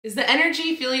Is the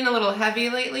energy feeling a little heavy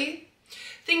lately?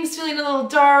 Things feeling a little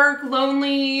dark,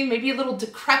 lonely, maybe a little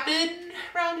decrepit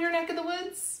around your neck of the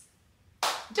woods?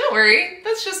 Don't worry,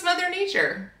 that's just Mother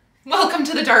Nature. Welcome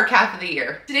to the dark half of the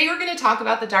year. Today we're going to talk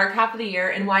about the dark half of the year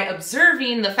and why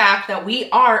observing the fact that we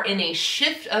are in a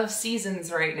shift of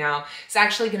seasons right now is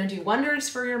actually going to do wonders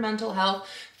for your mental health,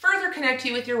 further connect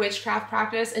you with your witchcraft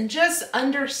practice, and just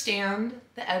understand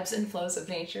the ebbs and flows of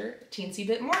nature a teensy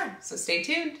bit more. So stay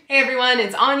tuned. Hey everyone,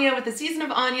 it's Anya with the Season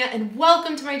of Anya, and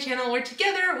welcome to my channel where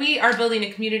together we are building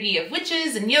a community of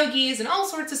witches and yogis and all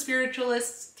sorts of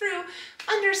spiritualists through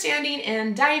understanding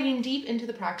and diving deep into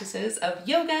the practices of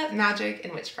yoga, magic,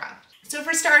 and witchcraft. So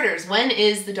for starters, when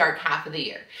is the dark half of the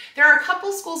year? There are a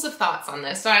couple schools of thoughts on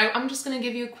this, so I'm just going to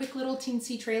give you a quick little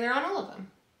teensy trailer on all of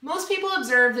them. Most people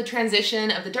observe the transition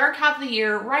of the dark half of the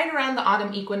year right around the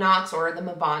autumn equinox or the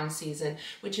Mabon season,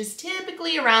 which is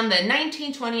typically around the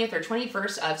 19th, 20th, or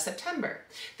 21st of September.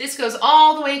 This goes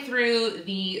all the way through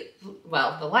the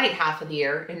light half of the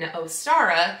year in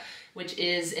Ostara, which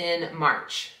is in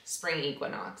March, spring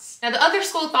equinox. Now the other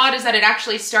school of thought is that it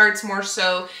actually starts more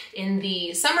so in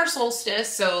the summer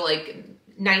solstice, so like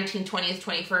 19th, 20th,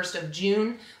 21st of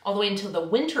June, all the way until the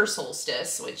winter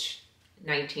solstice, which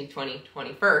 19th, 20th,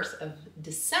 21st of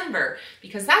December,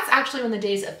 because that's actually when the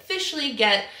days officially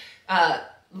get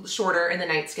shorter and the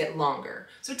nights get longer.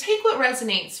 So take what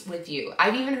resonates with you.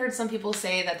 I've even heard some people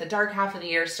say that the dark half of the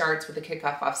year starts with the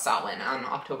kickoff of Samhain on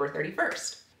October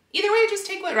 31st. Either way, just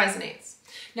take what resonates.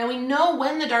 Now we know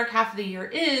when the dark half of the year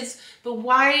is, but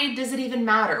why does it even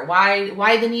matter?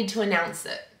 Why the need to announce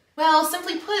it? Well,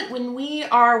 simply put, when we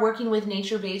are working with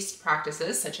nature-based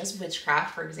practices, such as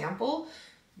witchcraft, for example,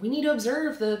 we need to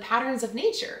observe the patterns of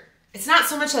nature. It's not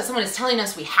so much that someone is telling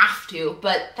us we have to,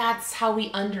 but that's how we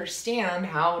understand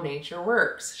how nature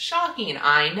works. Shocking,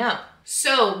 I know.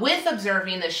 So with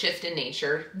observing the shift in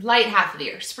nature, light half of the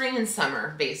year, spring and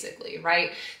summer, basically,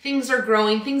 right? Things are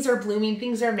growing, things are blooming,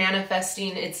 things are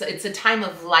manifesting. It's a time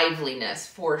of liveliness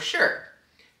for sure.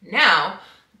 Now,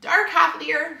 dark half of the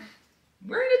year,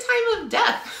 we're in a time of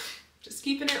death. Just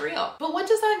keeping it real. But what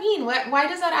does that mean? Why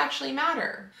does that actually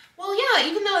matter? Well, yeah,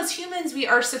 even though as humans we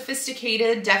are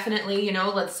sophisticated, definitely, you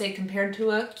know, let's say compared to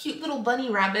a cute little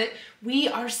bunny rabbit, we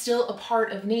are still a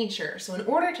part of nature. So in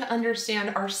order to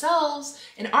understand ourselves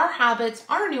and our habits,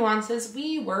 our nuances,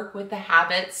 we work with the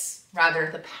habits, rather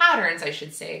the patterns, I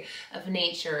should say, of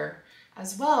nature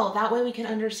as well. That way we can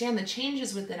understand the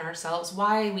changes within ourselves,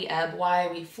 why we ebb, why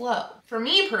we flow. For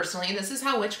me personally, this is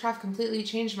how witchcraft completely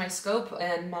changed my scope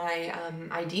and my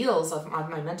ideals of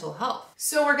my mental health.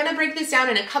 So we're gonna break this down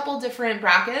in a couple different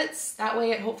brackets. That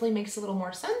way it hopefully makes a little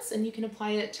more sense and you can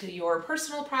apply it to your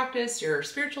personal practice, your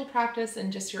spiritual practice,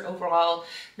 and just your overall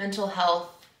mental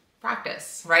health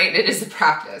practice, right? It is a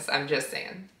practice, I'm just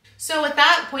saying. So with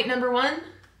that, point number one,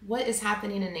 what is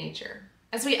happening in nature?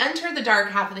 As we enter the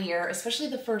dark half of the year, especially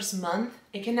the first month,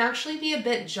 it can actually be a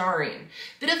bit jarring,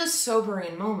 a bit of a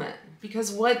sobering moment,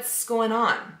 because what's going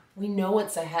on? We know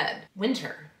what's ahead.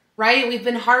 Winter, right? We've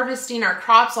been harvesting our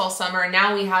crops all summer, and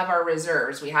now we have our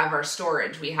reserves, we have our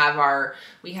storage, we have our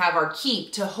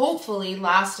keep to hopefully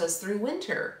last us through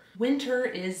winter. Winter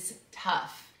is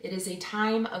tough. It is a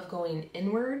time of going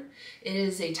inward. It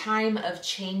is a time of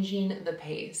changing the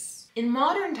pace. In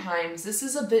modern times, this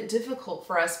is a bit difficult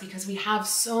for us because we have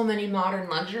so many modern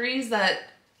luxuries that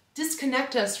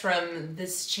disconnect us from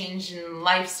this change in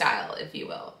lifestyle, if you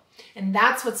will. And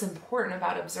that's what's important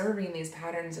about observing these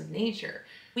patterns of nature.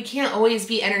 We can't always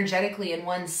be energetically in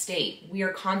one state. We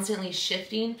are constantly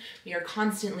shifting, we are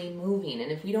constantly moving, and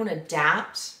if we don't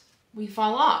adapt, we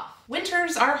fall off.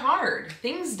 Winters are hard.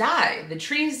 Things die. The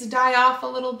trees die off a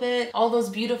little bit. All those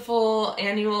beautiful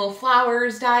annual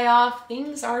flowers die off.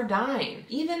 Things are dying.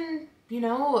 Even, you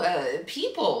know,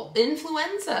 people,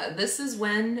 influenza. This is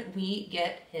when we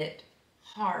get hit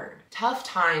hard. Tough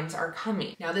times are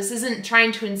coming. Now, this isn't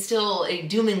trying to instill a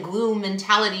doom and gloom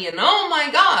mentality and, oh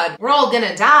my God, we're all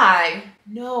gonna die.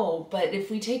 No, but if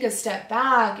we take a step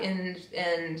back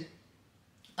and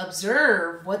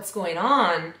observe what's going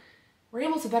on, we're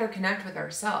able to better connect with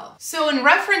ourselves. So in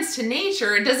reference to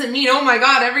nature, it doesn't mean, oh my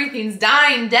God, everything's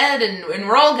dying, dead, and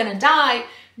we're all gonna die.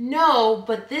 No,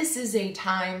 but this is a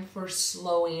time for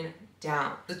slowing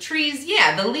down. The trees,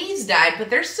 yeah, the leaves died, but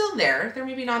they're still there. They're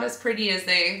maybe not as pretty as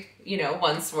they, you know,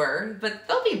 once were, but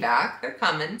they'll be back, they're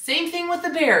coming. Same thing with the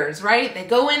bears, right? They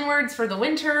go inwards for the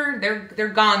winter,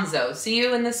 they're gonzo. See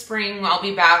you in the spring, I'll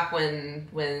be back when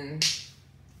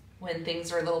when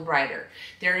things are a little brighter.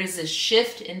 There is a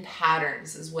shift in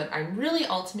patterns is what I'm really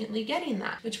ultimately getting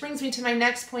at. Which brings me to my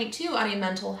next point too on a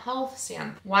mental health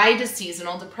standpoint. Why does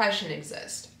seasonal depression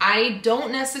exist? I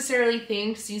don't necessarily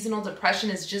think seasonal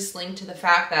depression is just linked to the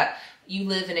fact that you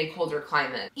live in a colder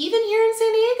climate. Even here in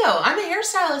San Diego, I'm a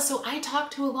hairstylist, so I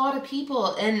talk to a lot of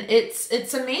people and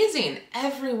it's amazing.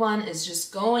 Everyone is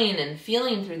just going and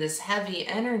feeling through this heavy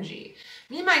energy.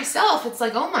 Me, myself, it's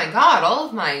like, oh my God, all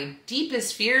of my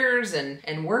deepest fears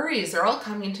and worries are all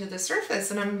coming to the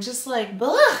surface. And I'm just like,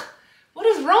 blah, what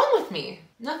is wrong with me?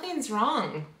 Nothing's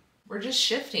wrong. We're just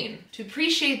shifting. To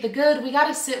appreciate the good, we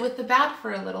gotta sit with the bad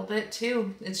for a little bit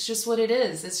too. It's just what it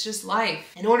is. It's just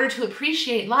life. In order to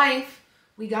appreciate life,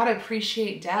 we gotta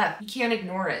appreciate death. You can't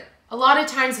ignore it. A lot of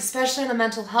times, especially on a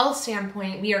mental health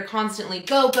standpoint, we are constantly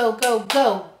go, go, go,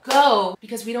 go, go,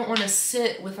 because we don't want to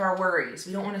sit with our worries.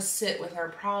 We don't want to sit with our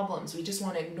problems. We just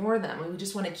want to ignore them. We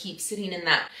just want to keep sitting in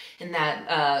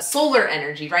that solar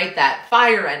energy, right? That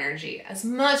fire energy. As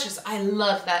much as I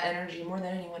love that energy more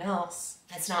than anyone else,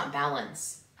 that's not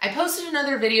balance. I posted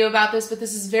another video about this, but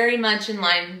this is very much in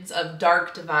lines of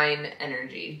dark divine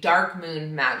energy, dark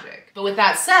moon magic. But with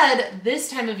that said, this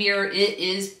time of year, it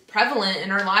is prevalent in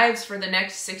our lives for the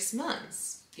next 6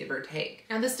 months, give or take.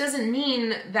 Now, this doesn't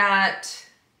mean that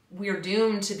we're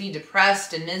doomed to be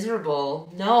depressed and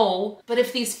miserable. No, but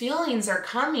if these feelings are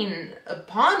coming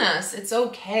upon us, it's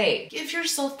okay. Give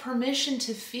yourself permission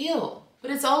to feel. But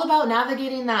it's all about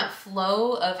navigating that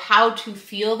flow of how to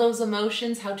feel those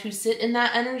emotions, how to sit in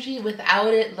that energy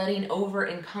without it letting over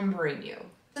encumbering you.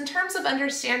 In terms of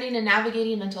understanding and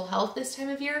navigating mental health this time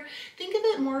of year, think of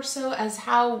it more so as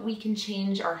how we can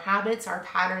change our habits, our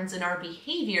patterns, and our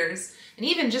behaviors, and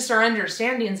even just our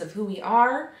understandings of who we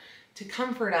are to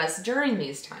comfort us during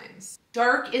these times.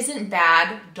 Dark isn't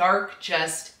bad, dark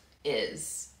just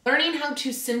is. Learning how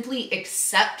to simply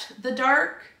accept the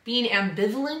dark, being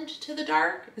ambivalent to the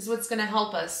dark, is what's going to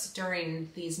help us during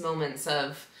these moments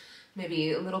of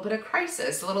maybe a little bit of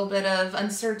crisis, a little bit of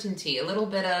uncertainty, a little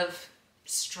bit of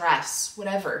stress,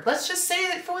 whatever. Let's just say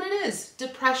it for what it is,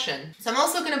 depression. So I'm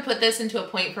also going to put this into a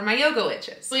point for my yoga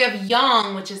witches. So we have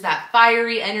yang, which is that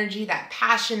fiery energy, that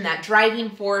passion, that driving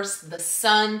force, the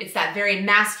sun. It's that very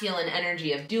masculine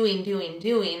energy of doing, doing,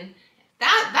 doing.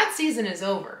 That season is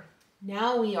over.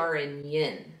 Now we are in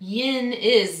yin. Yin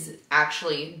is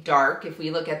actually dark. If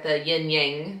we look at the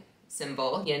yin-yang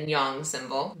symbol, yin-yang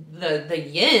symbol, the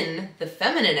yin, the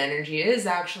feminine energy, is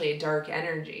actually a dark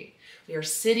energy. We are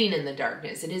sitting in the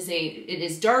darkness. It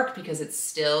is dark because it's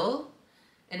still,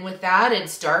 and with that,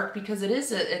 it's dark because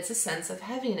it's a sense of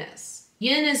heaviness.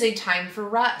 Yin is a time for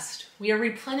rest. We are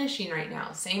replenishing right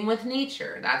now. Same with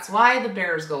nature. That's why the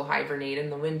bears go hibernate in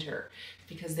the winter,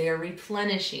 because they are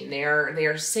replenishing. They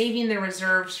are saving their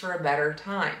reserves for a better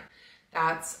time.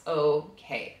 That's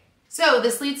okay. So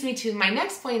this leads me to my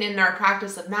next point in our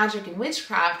practice of magic and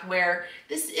witchcraft, where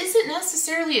this isn't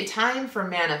necessarily a time for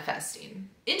manifesting.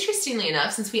 Interestingly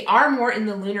enough, since we are more in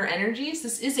the lunar energies,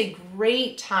 this is a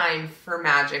great time for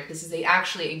magic. This is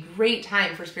actually a great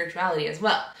time for spirituality as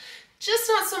well. Just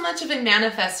not so much of a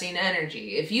manifesting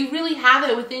energy. If you really have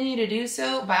it within you to do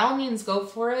so, by all means go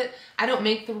for it. I don't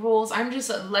make the rules. I'm just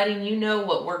letting you know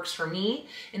what works for me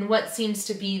and what seems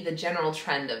to be the general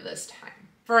trend of this time.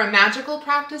 For a magical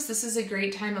practice, this is a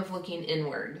great time of looking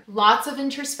inward. Lots of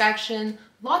introspection,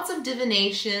 lots of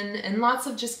divination, and lots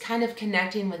of just kind of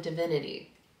connecting with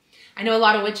divinity. I know a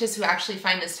lot of witches who actually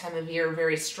find this time of year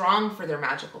very strong for their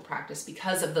magical practice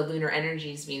because of the lunar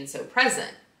energies being so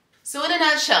present. So in a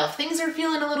nutshell, if things are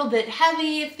feeling a little bit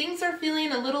heavy, if things are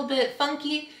feeling a little bit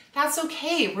funky, that's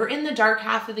okay. We're in the dark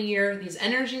half of the year. These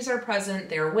energies are present.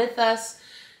 They're with us.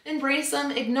 Embrace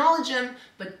them, acknowledge them,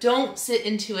 but don't sit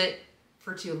into it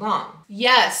for too long.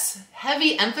 Yes,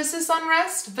 heavy emphasis on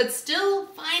rest, but still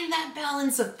find that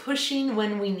balance of pushing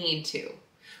when we need to.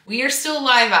 We are still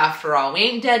alive after all. We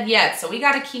ain't dead yet, so we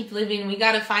gotta keep living. We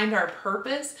gotta find our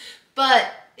purpose.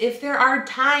 But if there are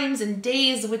times and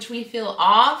days which we feel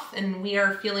off and we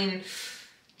are feeling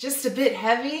just a bit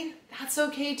heavy, that's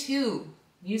okay too.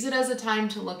 Use it as a time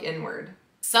to look inward.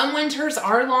 Some winters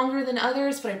are longer than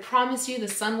others, but I promise you the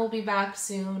sun will be back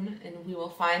soon and we will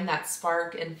find that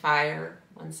spark and fire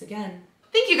once again.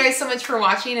 Thank you guys so much for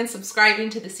watching and subscribing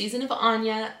to the Season of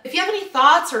Anya. If you have any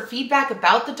thoughts or feedback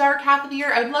about the dark half of the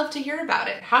year, I'd love to hear about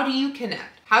it. How do you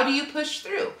connect? How do you push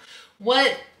through?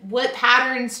 What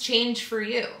patterns change for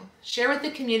you? Share with the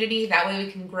community, that way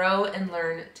we can grow and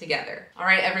learn together. All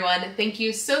right, everyone, thank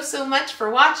you so much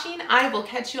for watching. I will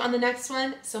catch you on the next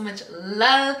one. So much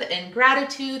love and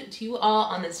gratitude to you all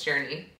on this journey.